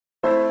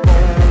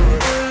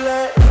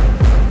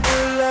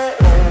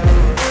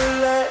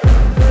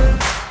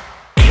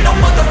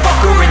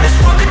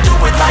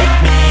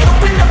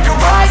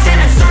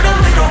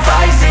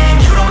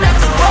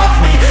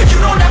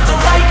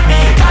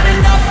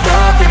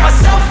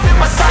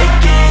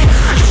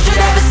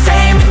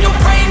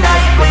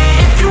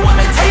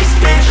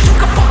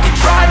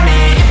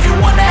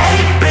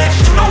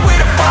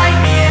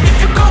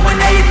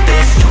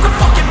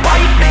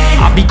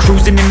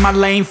my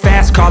lane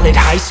fast, call it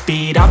high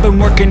speed. I've been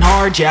working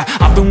hard, yeah,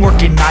 I've been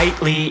working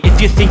nightly. If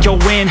you think you'll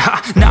win,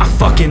 ha, not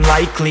fucking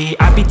likely.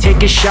 I be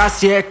taking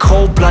shots, yeah,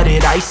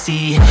 cold-blooded,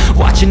 icy.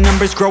 Watching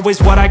numbers grow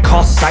is what I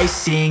call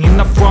sightseeing. In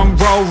the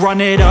front row,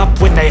 run it up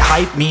when they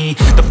hype me.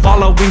 The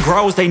following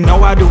grows, they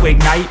know how to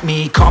ignite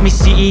me. Call me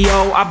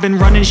CEO, I've been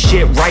running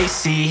shit right,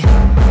 see.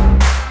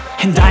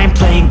 And I ain't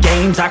playing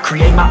games, I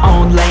create my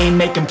own lane,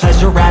 making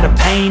pleasure out of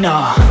pain,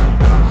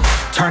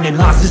 turning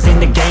losses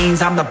into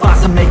gains. I'm the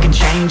boss, I'm making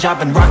change. I've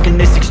been rocking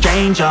this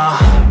exchange,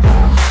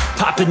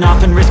 popping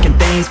off and risking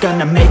things.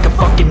 Gonna make a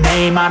fucking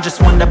name, I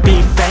just wanna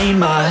be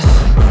famous.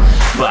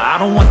 But I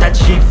don't want that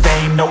cheap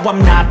fame, no,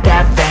 I'm not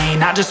that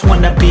vain. I just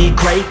wanna be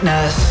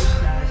greatness.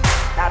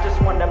 I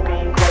just wanna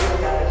be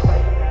greatness.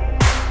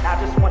 I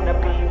just wanna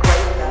be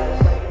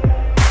greatness.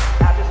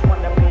 I just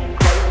wanna be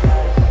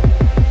greatness.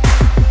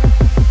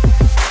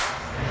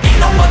 Ain't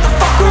no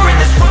motherfucker in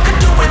this world could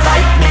do it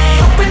like me.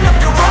 Open up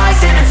your eyes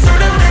and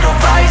insert a little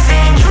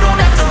rising. You don't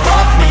have to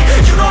love me,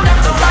 you don't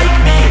have to like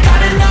me.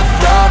 Got enough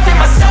love in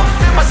myself,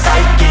 in my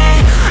psyche.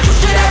 You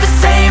should have the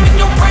same in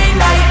your brain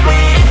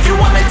nightly. If you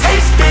wanna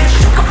taste, bitch,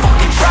 you can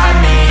fucking try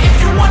me. If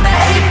you wanna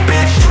hate,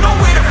 bitch, you know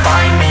where to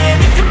find me.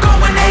 And if you go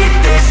and hate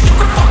this, you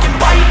can fucking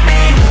bite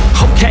me.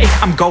 Okay,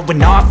 I'm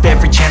going off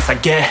every chance I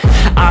get.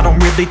 I don't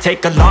really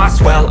take a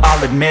loss, well,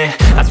 I'll admit.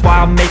 That's why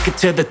I'll make it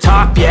to the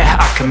top, yeah,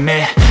 I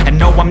commit. And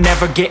no, I'm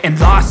never getting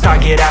lost, I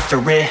get after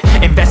it.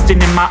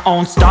 Investing in my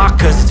own stock,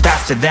 cause it's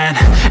faster than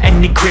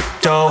any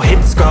crypto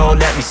hits go,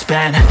 let me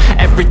spend.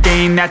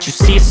 Everything that you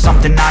see is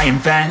something I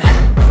invent.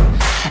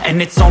 And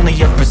it's only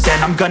a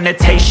percent. I'm gonna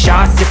take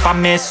shots. If I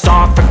miss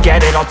all,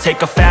 forget it. I'll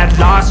take a fat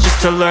loss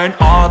just to learn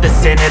all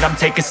that's in it. I'm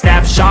taking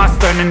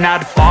snapshots, learning how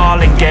to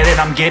fall and get it.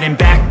 I'm getting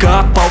back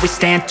up, always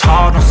stand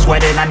tall, don't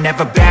sweat it. I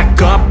never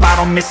back up, I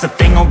don't miss a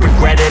thing or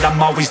regret it.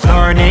 I'm always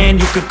learning,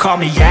 you could call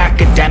me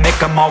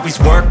academic. I'm always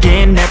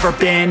working, never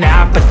been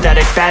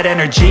apathetic. Bad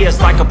energy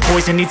is like a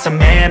poison, needs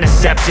some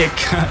antiseptic.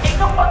 Ain't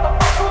no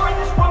motherfucker in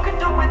this world could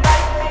do it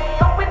like me.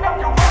 Open up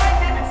your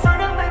eyes and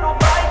insert a little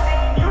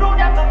rising. You don't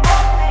have to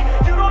love me,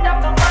 you don't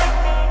have to like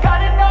me.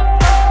 Got enough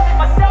love in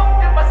myself,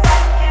 in my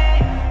psyche.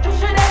 You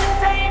should have the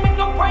same in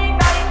your brain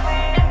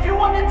nightly. If you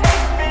wanna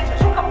taste, bitch,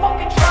 you can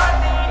fucking try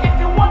me. If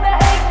you wanna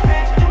hate,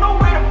 bitch, you know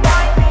where to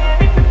find me. And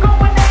if you go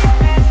and hate,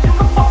 bitch, you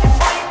can fucking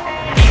fight me.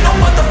 Ain't no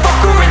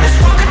motherfucker in this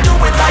world could do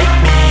it like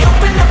me.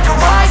 Open up your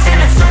eyes and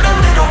insert a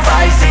little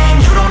rising.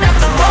 You don't have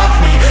to love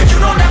me, you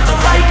don't have to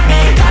like me.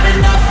 Got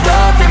enough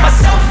love in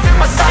myself, in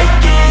my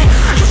psyche.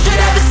 You should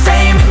have the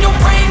same in your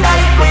brain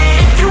nightly.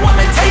 If you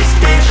wanna taste,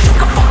 bitch, you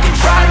can fucking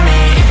try me.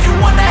 If you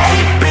wanna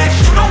hate, bitch,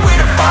 you know where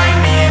to find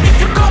me. And if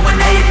you go and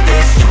hate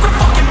this, you can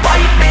fucking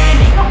bite me.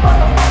 Ain't no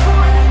motherfucker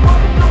in this world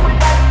can do it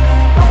like me. Open up your eyes and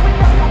insert a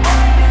little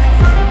rising.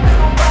 You don't have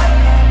to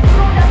love me,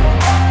 you don't have to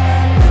like me.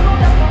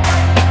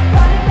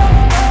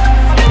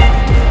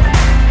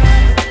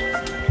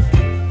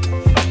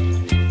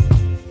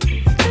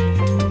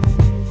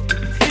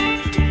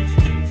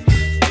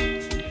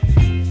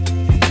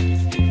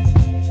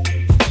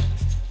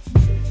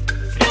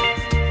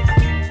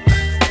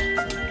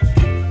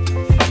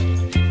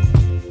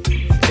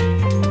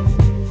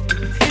 Got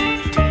enough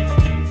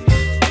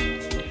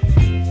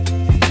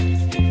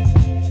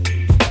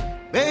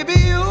Baby,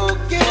 you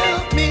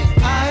give me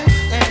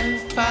ice and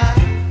fire.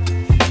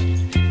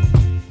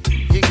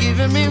 You're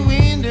giving me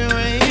wind and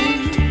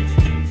rain.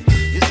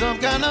 You're some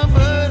kind of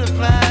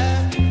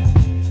butterfly.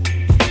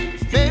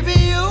 Baby,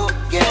 you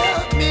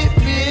give me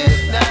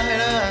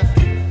midnight.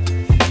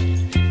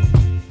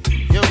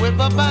 You whip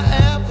up my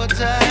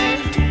appetite.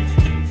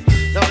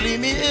 Don't leave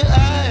me here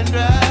high and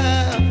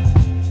dry.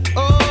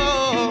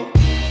 Oh,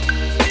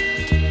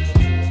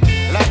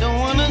 well, I don't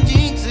wanna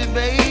jinx it,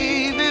 baby.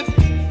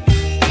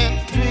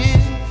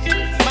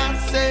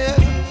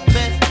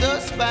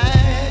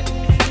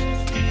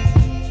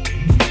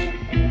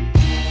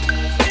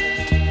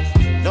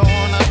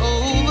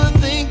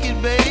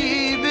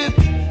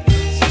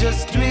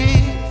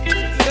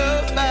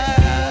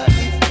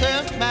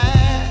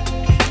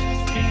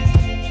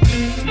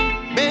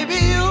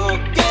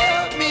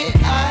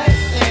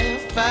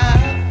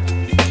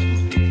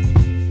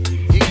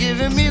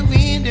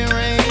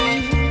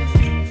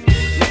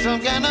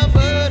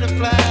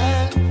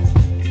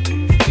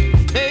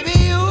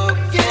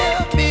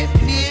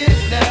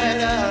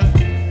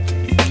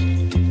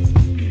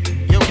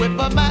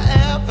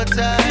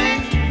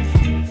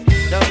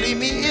 Don't leave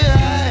me here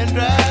high and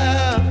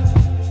dry.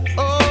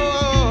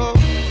 Oh,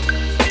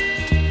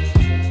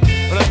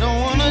 but I don't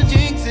wanna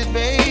jinx it,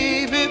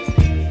 baby.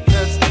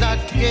 Let's not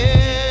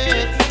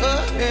get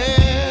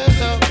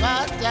ahead of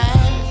my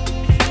time.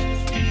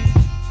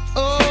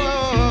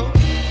 Oh,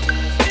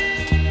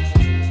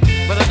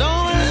 but I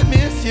don't wanna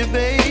miss you,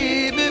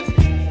 baby.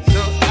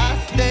 So I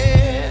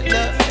stand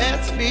up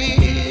and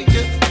speak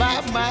just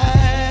my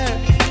mind.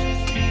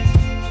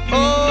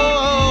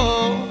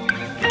 Oh,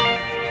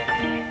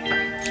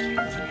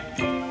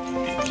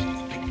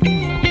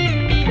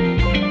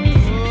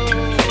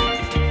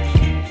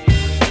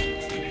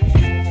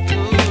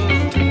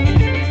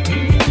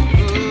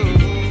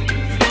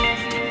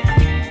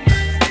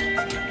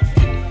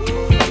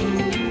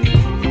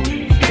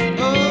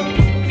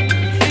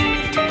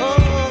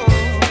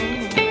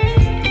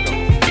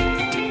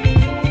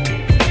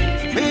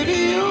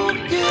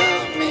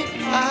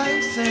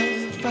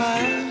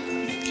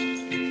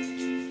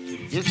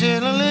 You're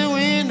chilling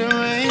in the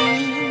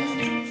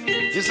rain.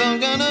 You're some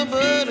kind of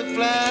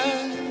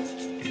butterfly.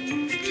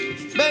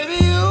 Baby,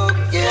 you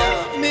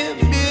give me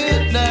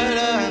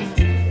midnight.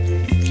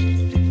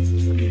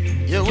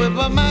 You whip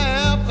up my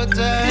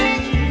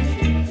appetite.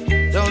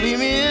 Don't leave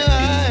me